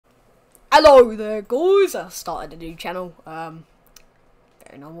Hello there guys, I started a new channel,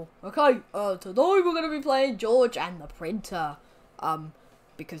 very normal. Okay, today we're going to be playing George and the Printer,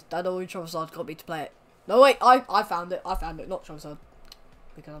 because Dado and Charizard got me to play it. No wait, I found it, not Charizard,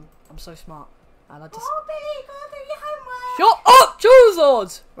 because I'm so smart, and I just... Oh Billy, gotta do your homework! Shut up,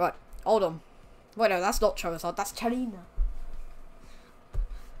 Charizard! Right, hold on. Wait, no, that's not Charizard, that's Charina.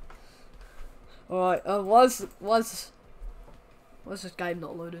 Alright, why's this game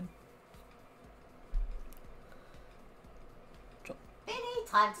not loading? Billy,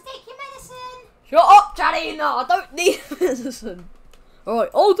 time to take your medicine! Shut up, Charina! I don't need medicine! Alright,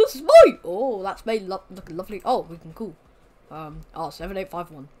 oh, this is mine! Oh, that's made looking lovely. Oh, we can cool.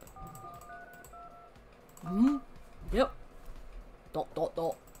 7851. Yep. ...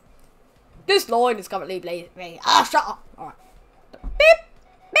 This line is currently blazing. Ah, shut up! Alright. Beep!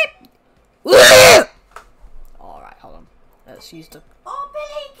 Beep! Alright, hold on. Let's use the... Oh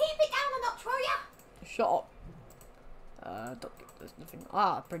Billy, keep it down a notch, will ya? Shut up. There's nothing...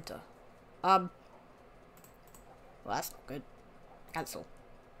 Printer. Well, that's not good. Cancel.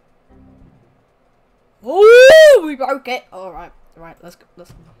 Oh, we broke it. Alright, let's go.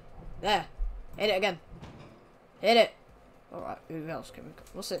 There. Hit it again. Hit it. Alright, who else can we go?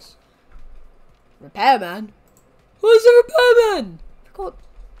 What's this? Repairman? Where's the repairman? I can't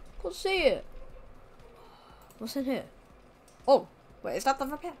see it. What's in here? Oh, wait, is that the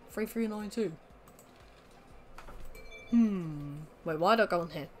repair? 3392. Wait, why don't I go on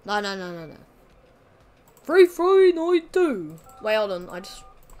here? No. 3392. Wait, hold on. Hold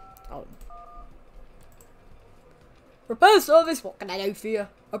on. Repair service. What can I do for you?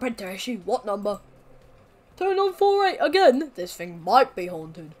 A printer issue. What number? Turn on 48 again. This thing might be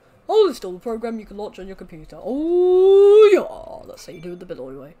haunted. I'll install the program you can launch on your computer. Oh yeah. Let's see you do it the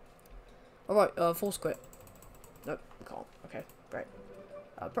Billoy way. Alright, force quit. Nope, can't. Okay, great.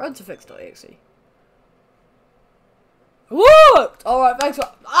 Printerfix.exe. Worked! Alright, thanks for...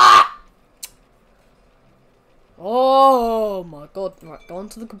 Oh my god. Right, go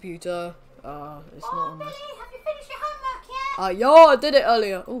onto the computer. It's not on Billy, have you finished your homework yet? yeah, I did it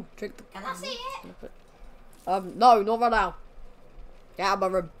earlier. Oh, drink the... Can I see it? No, not right now. Get out of my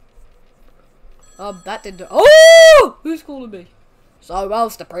room. That didn't do... Oh! Who's calling me? So,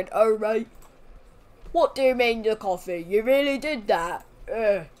 how's the printer, mate? What do you mean the coffee? You really did that?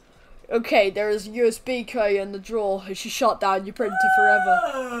 Okay, there is a USB tray in the drawer. She shut down your printer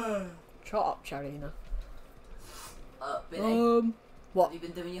forever. Shut up, Charina. Billy. What? Have you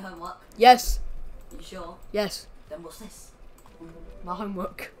been doing your homework? Yes. Are you sure? Yes. Then what's this? My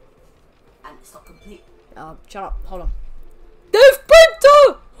homework. And it's not complete. Shut up. Hold on. This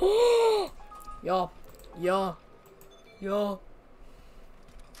printer! Yeah.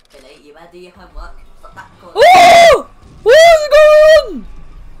 Billy, you better do your homework. Stop that recording. Oh! What is going on?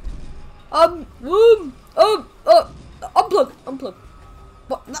 Unplug.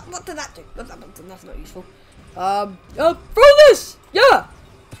 What did that do? That's not useful. Throw this! Yeah!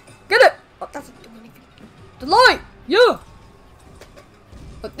 Get it! Oh, that's the light! Yeah!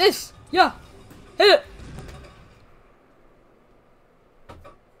 But this! Yeah! Hit it!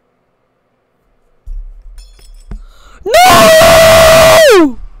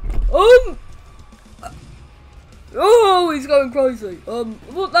 No! Oh, he's going crazy.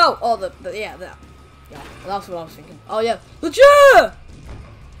 What now? Oh, yeah, that's what I was thinking. Oh, yeah, the chair!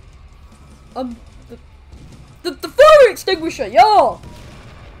 The fire extinguisher, yeah!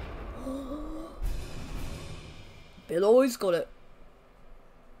 Bill always got it.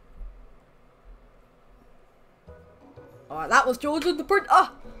 Alright, that was George and the Printer.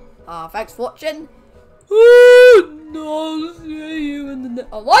 Thanks for watching. Oh, no, see you in the...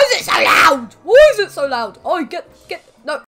 Oh, why is it so loud? Why is it so loud? Oh, get... No.